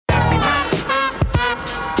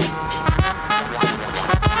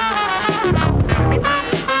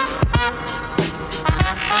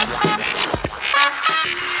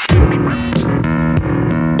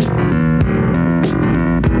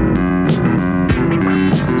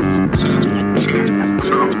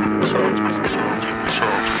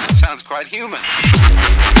coming.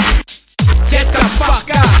 Get the fuck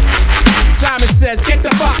up. Simon says, get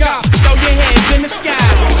the fuck up. Throw your hands in the sky.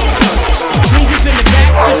 Niggas in the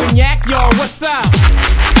back sipping yak, yo, what's up?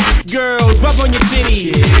 Girls, rub on your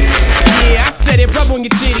titties. Yeah, I said it, rub on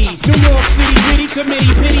your titties. New York City, witty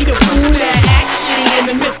committee, pity the fool that act shitty in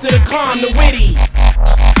the midst of the calm, the witty.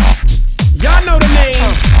 Y'all know the name.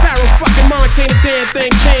 Pharaoh fucking Montana, damn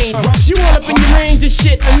thing changed. You all up in your range of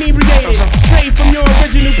shit, inebriated. Straight from your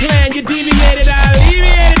original plan, you deviated. I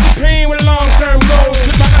alleviated the pain with long-term goals.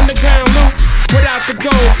 With my underground loop, without the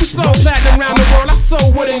gold. We sold platinum around the world, I sold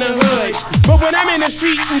wood in the hood. But when I'm in the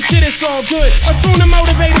street and shit, it's all good. Assume the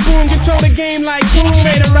motivator, boom, control the game like boom.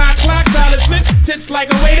 Made a rock clock, dollar slip, tips like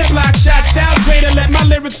a way to block shots. Styles greater, let my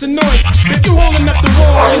lyrics annoy. If you holding up the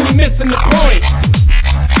wall, then you missing the point.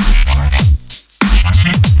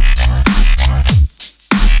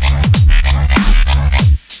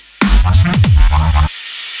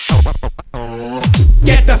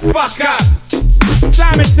 Get the fuck up.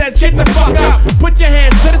 Simon says, get the fuck up. Put your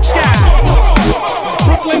hands to the sky.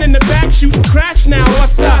 Brooklyn in the back, shooting crash now.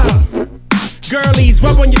 What's up? Girlies,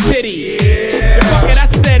 rub on your titty. Yeah. Fuck it, I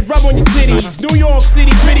said, rub on your titties. New York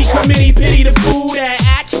City, gritty committee, pity the fool that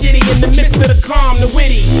act shitty in the midst of the calm, the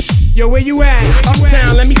witty. Yo, where you at?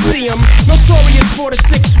 Uptown, let me see them. Notorious for the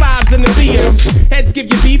 6'5s and the BM. Heads give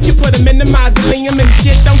you beef, you put them in the mausoleum. And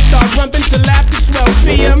shit don't start rumping till after 12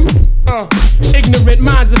 p.m. Ignorant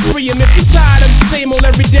minds are free 'em. If you're tired of the same old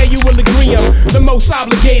every day, you will agree 'em. The most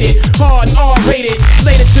obligated, hard and R-rated.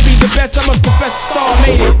 Slated to be the best, I must confess the star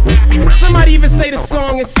made it. Somebody even say the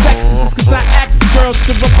song is sexist, cause I asked the girls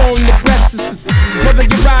to rub on the breasts. Whether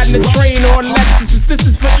you're riding a train or a Lexus, this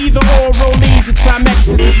is for either or rollies or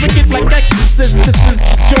Trimexes. It's wicked like Exorcist, this is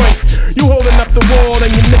the joint. You holding up the wall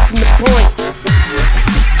and you're missing the point.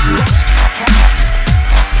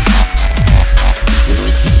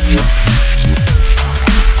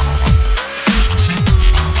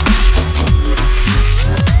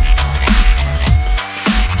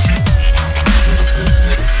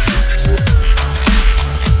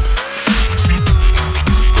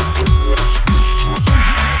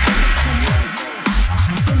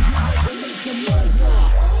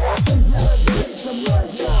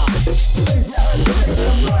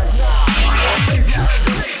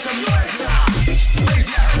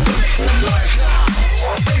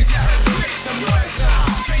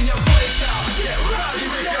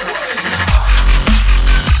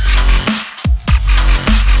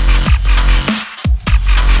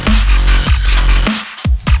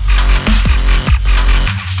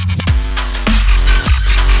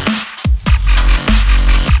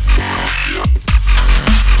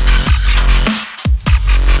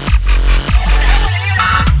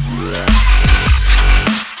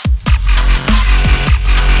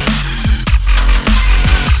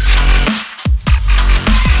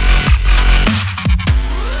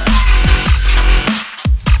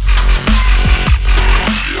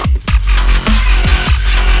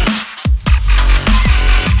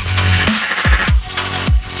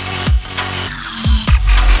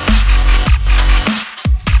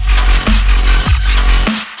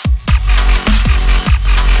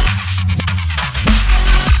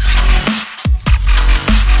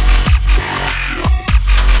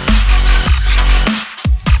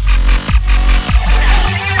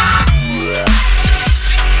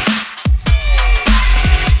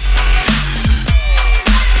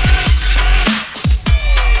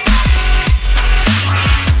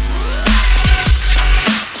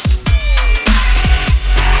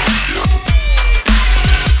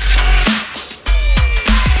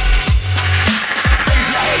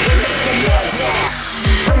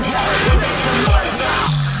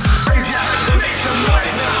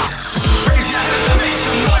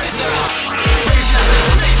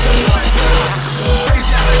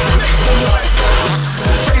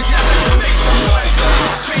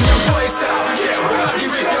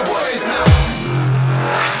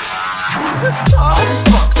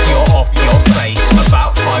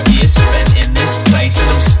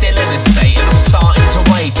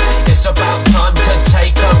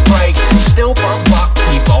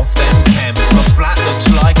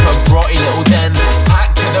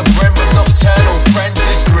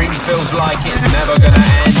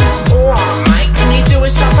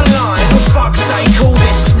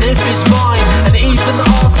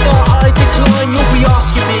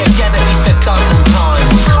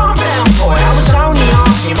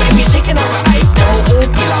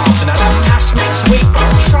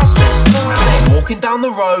 down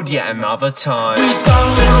the road yet another time. We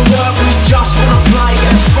don't wanna work, we just wanna play.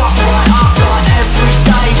 Get fucked right up like every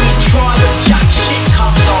day. We try to jack shit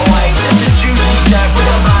comes our way. Send the juicy dead with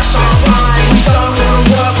a mass on brain.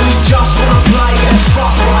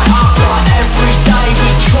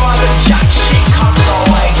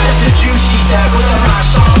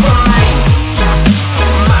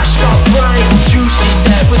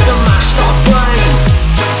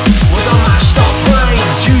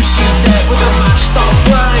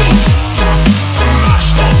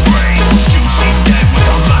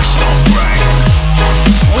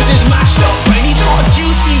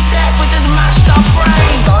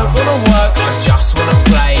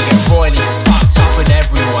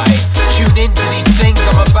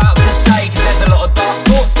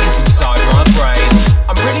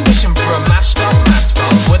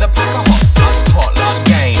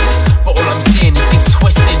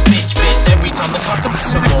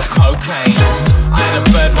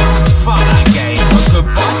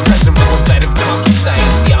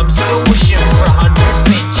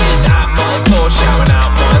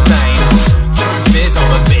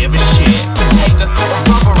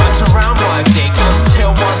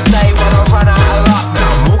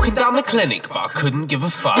 give a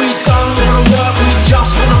fuck. We don't wanna work, we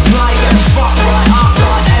just wanna play and fuck right up.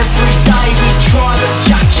 Like every day we try, but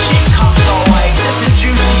jack shit comes our way. Except the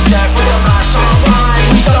juicy deck with a mash on brain.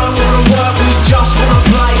 We don't wanna work, we just wanna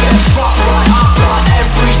play and fuck right up. Like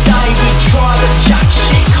every day we try, but jack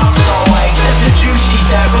shit comes our way. Except the juicy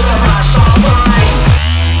deck with a mash on brain.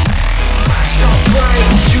 Mashed up brain,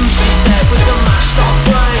 juicy deck with a mashed up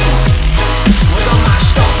brain. With a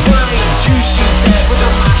mashed up brain, juicy deck with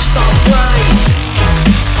a mashed up brain.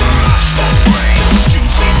 Mashed up brain,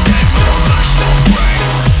 juicy deck with a mashed up brain.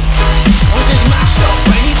 With his mashed up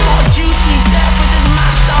brain, he's got a juicy deck with his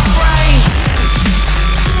mashed up brain.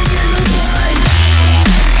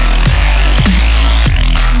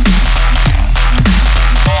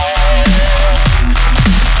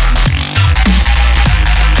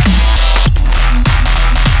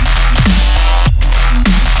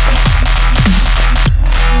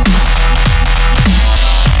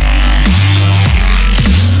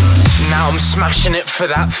 Now I'm smashing it for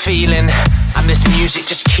that feeling, and this music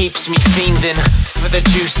just keeps me fiending for the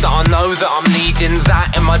juice that I know that I'm needing.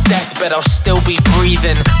 That in my deathbed I'll still be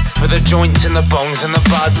breathing. For the joints and the bongs and the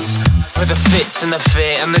buds, for the fits and the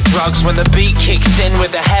fear and the drugs. When the beat kicks in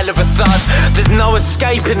with a hell of a thud, there's no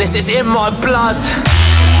escaping this, it's in my blood.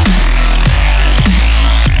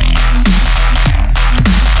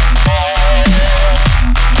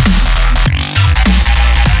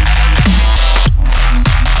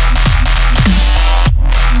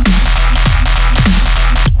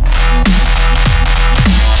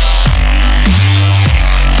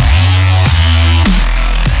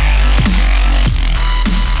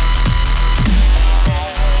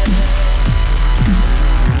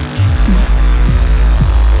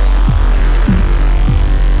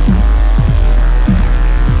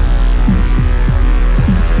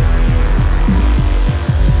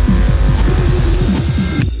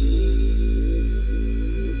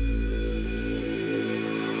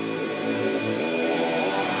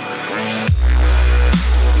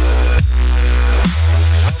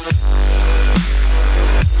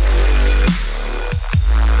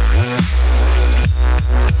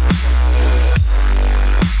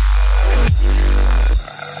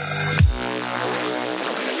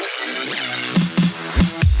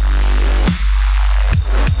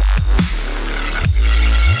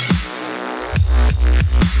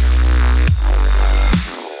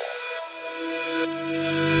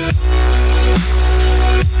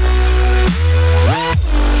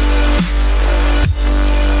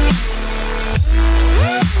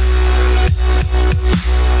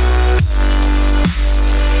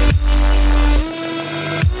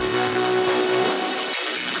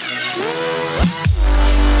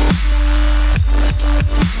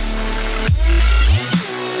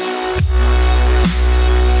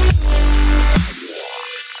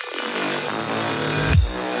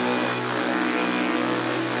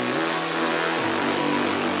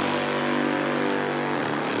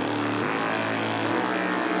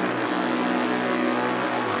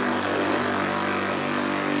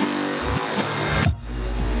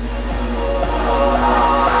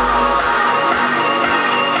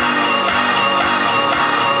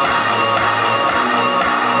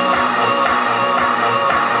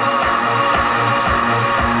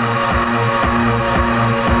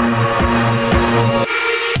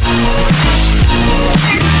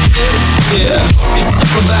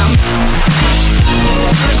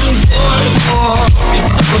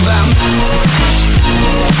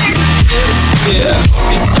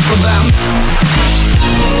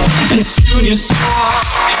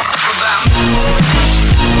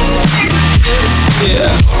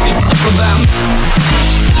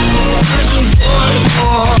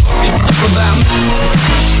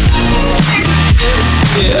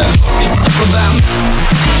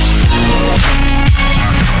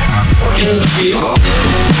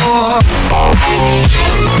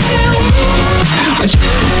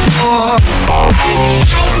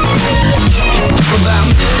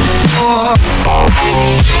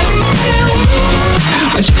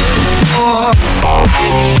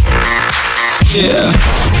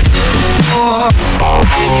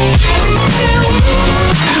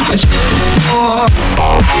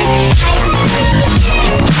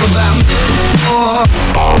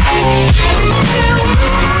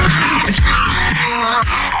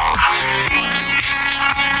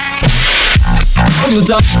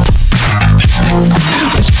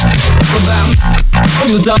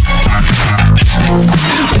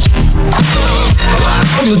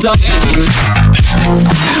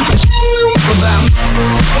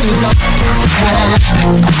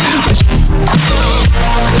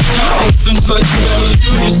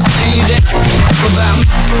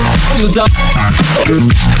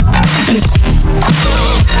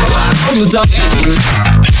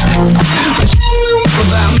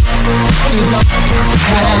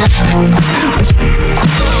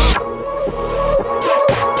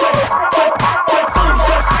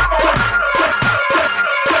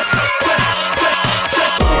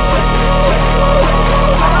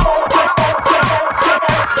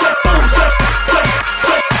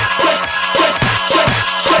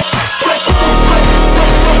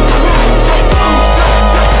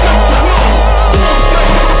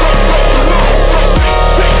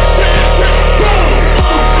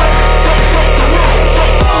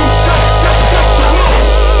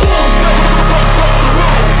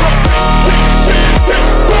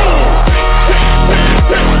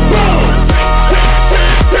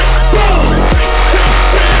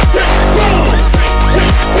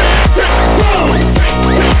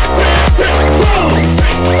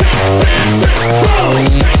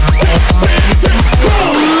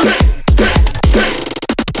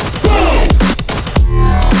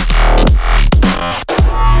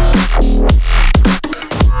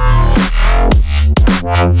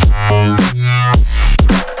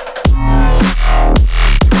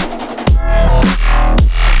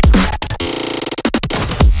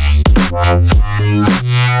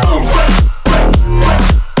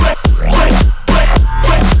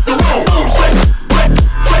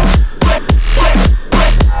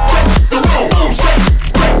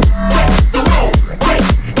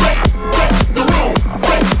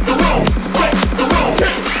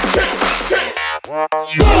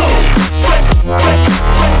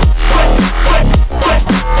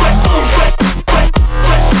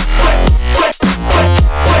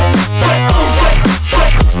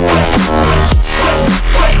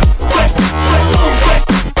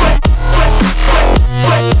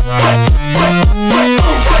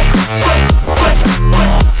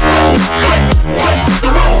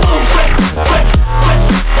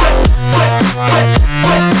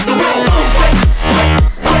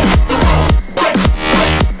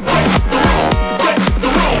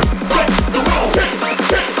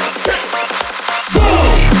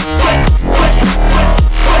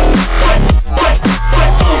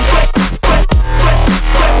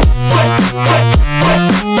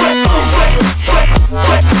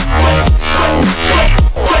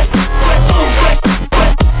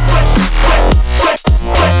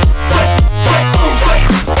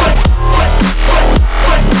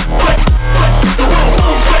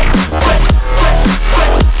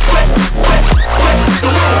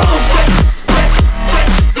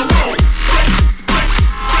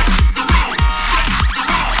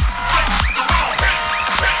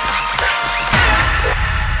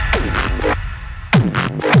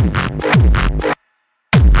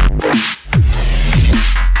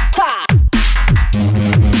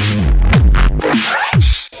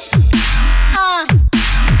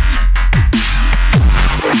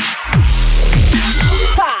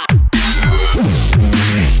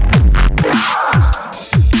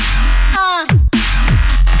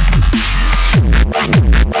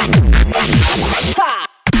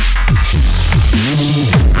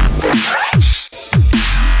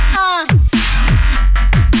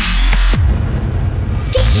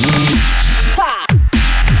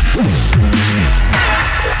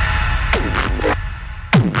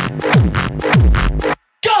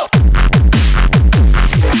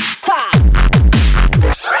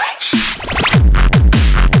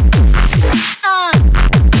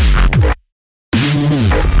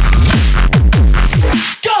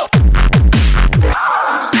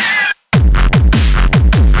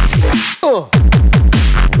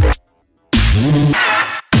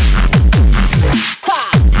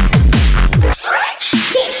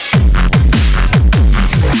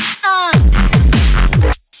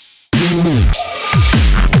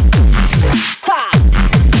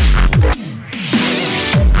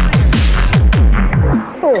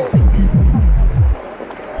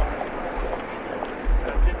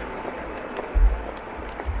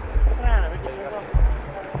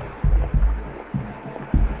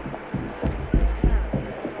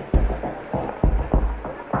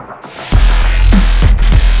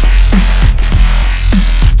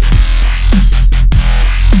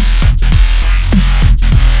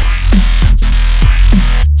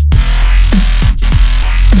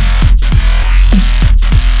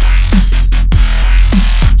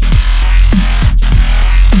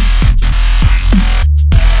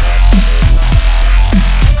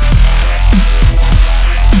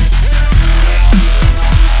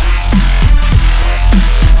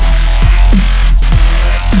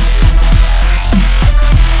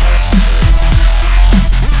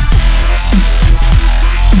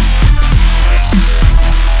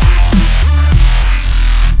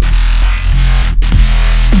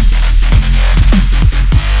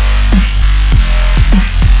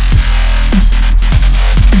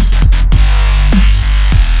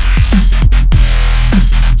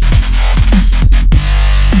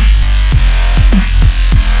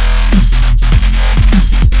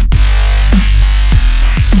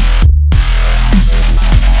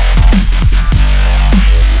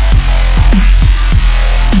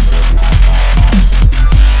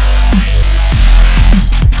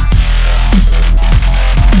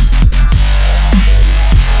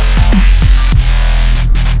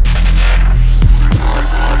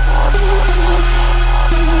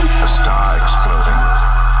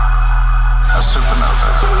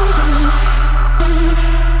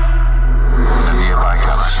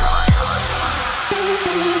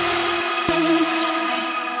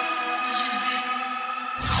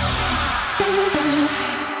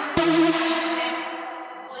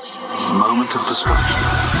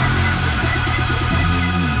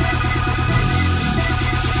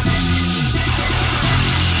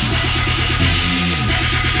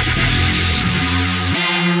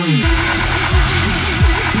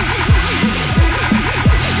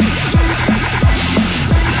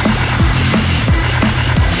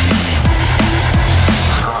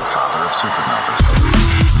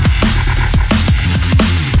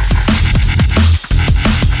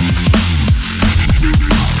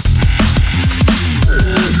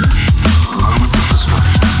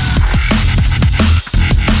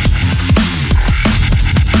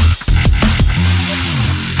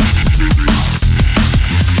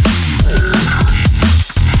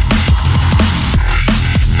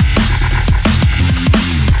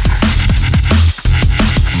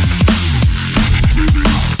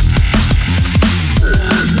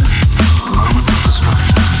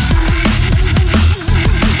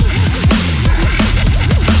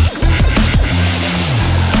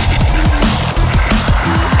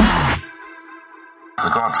 the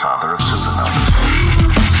godfather of Supernova.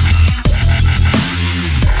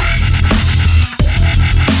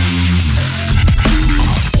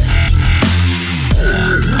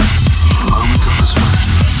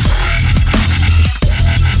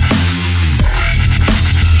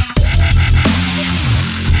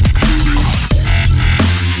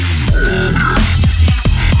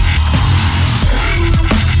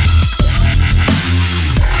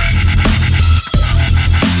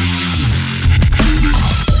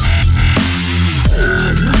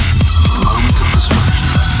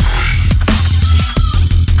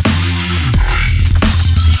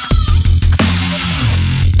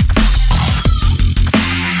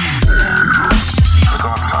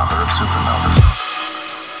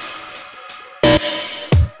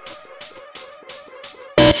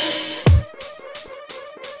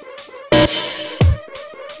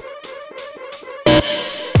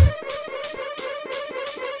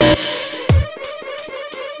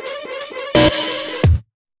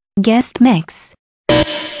 Guest mix.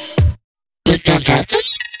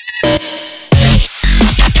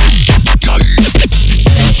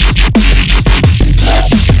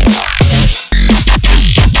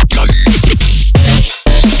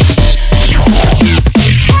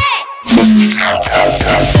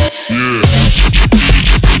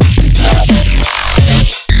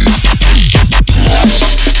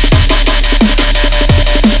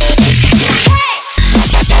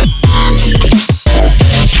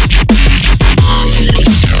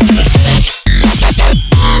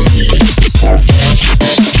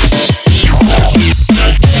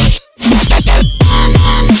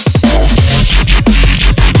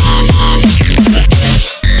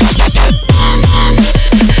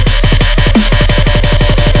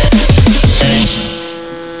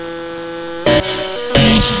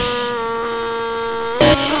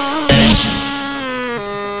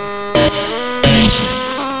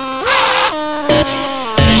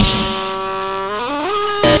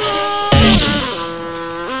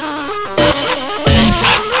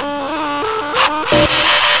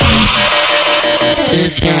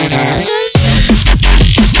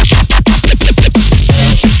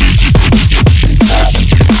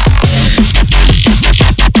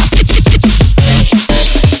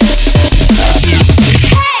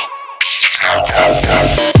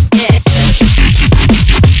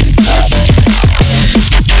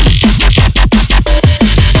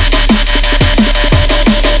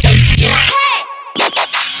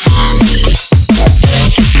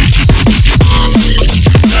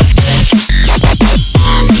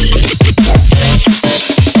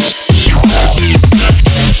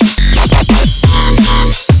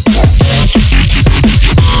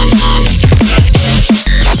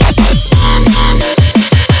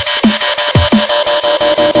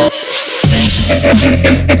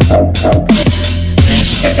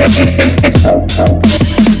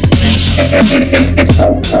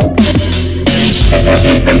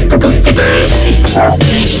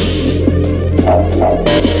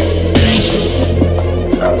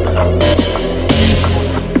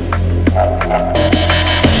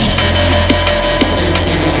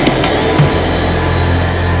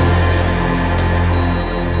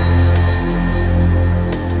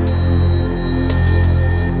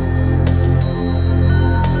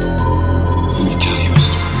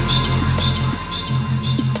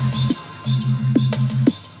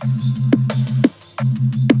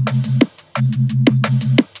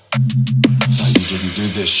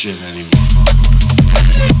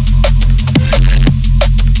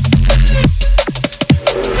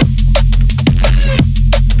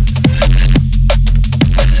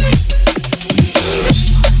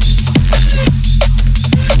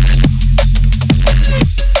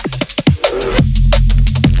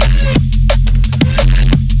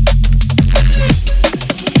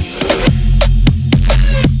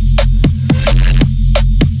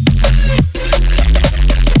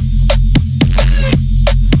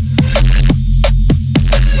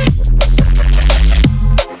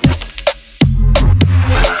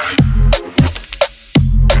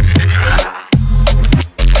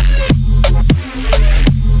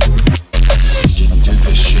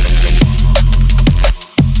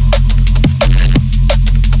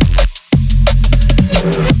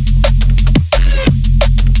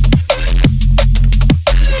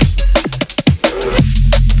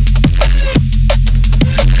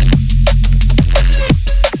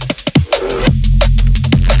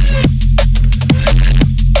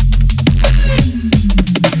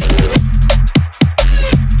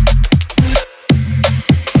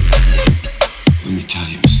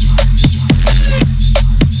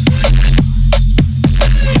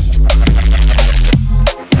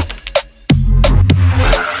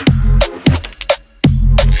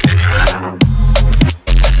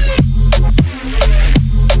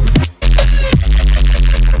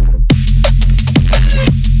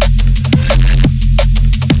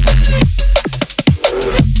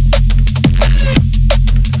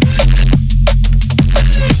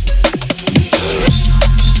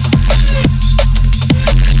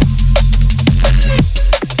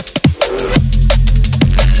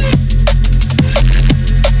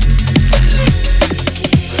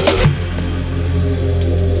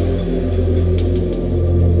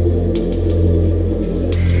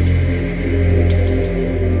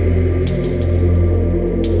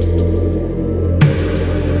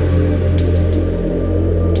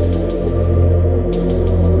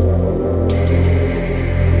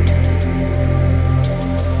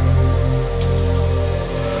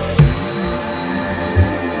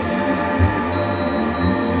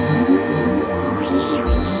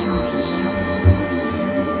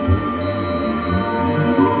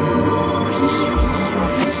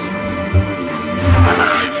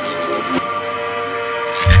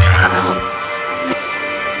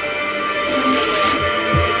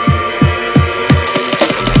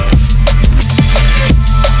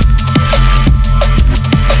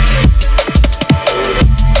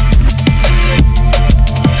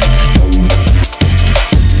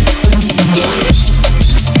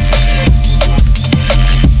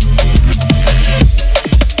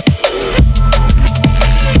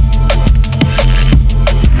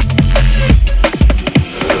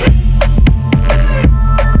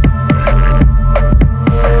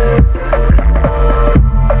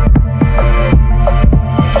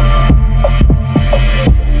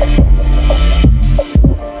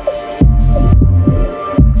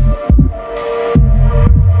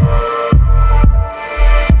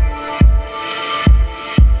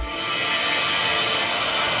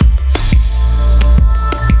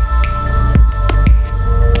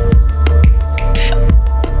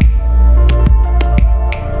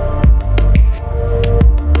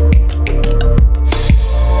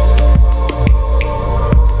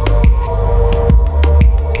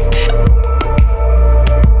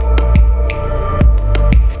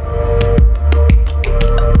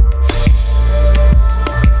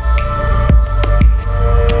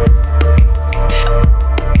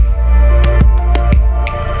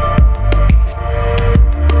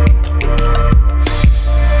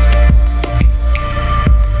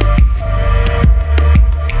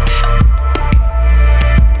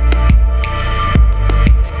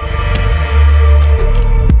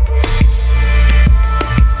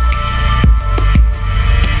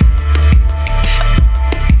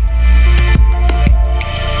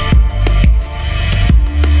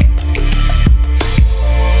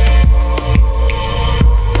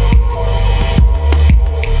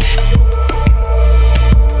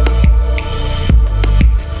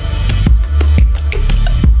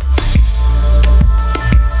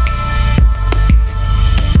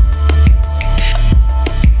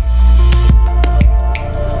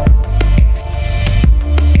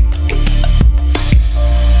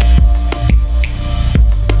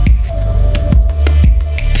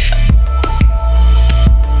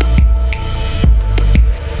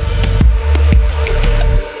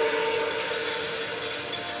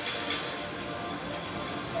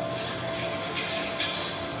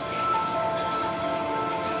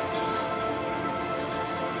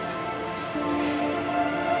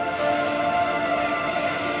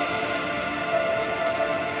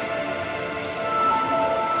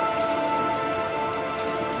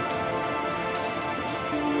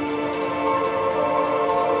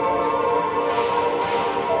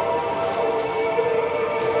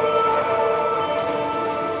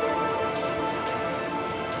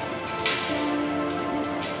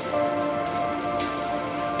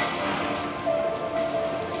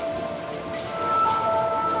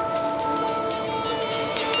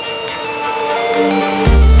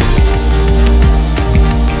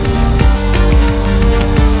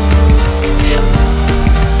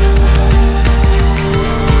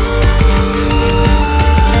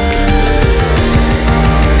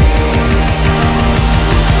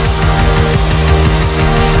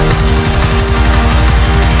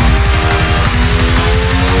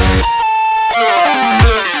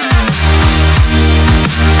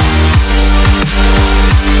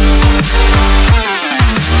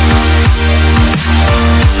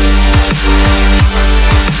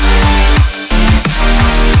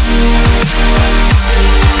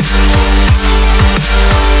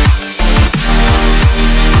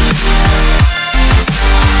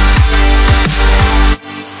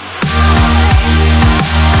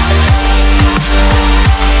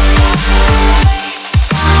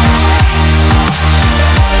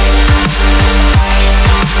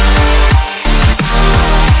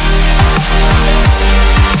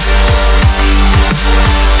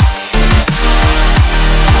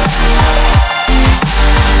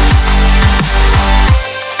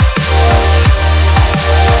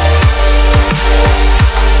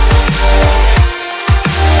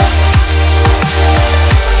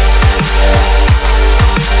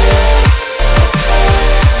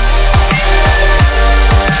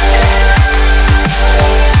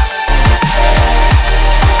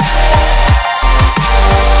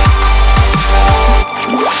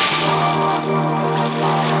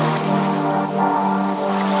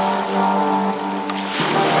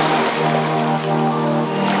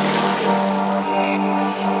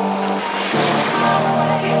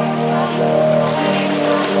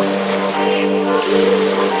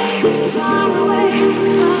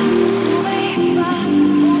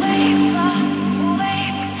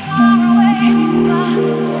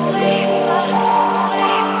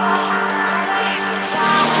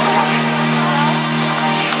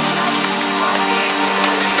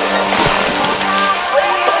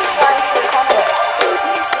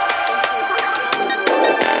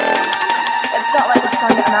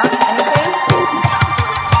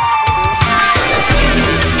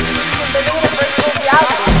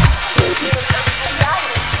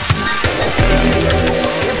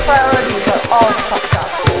 fucked up.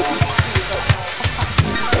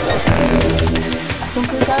 I think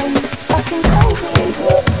we're going fucking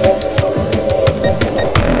crazy.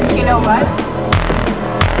 You know what?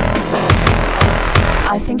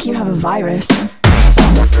 I think you have a virus.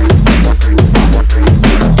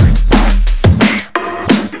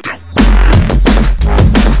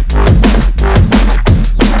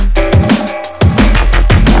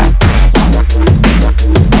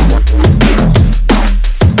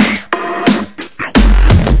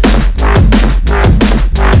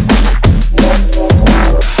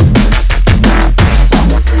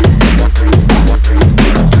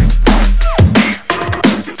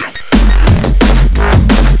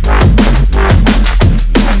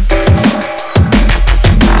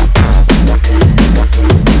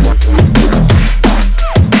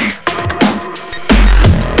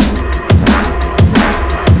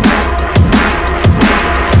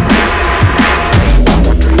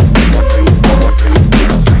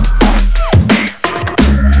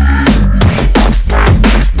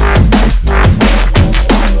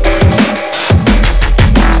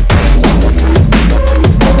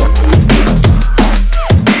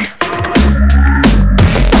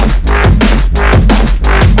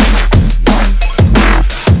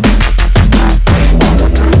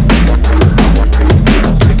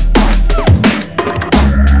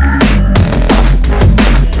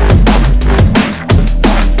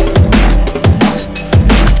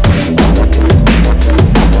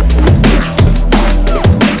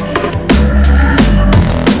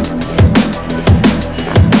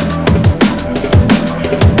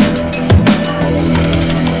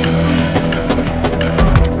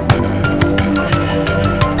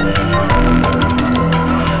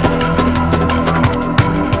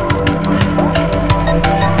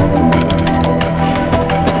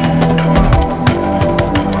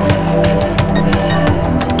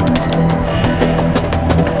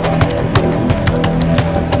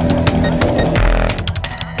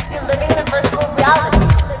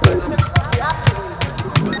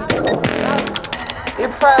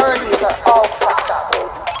 Priorities are all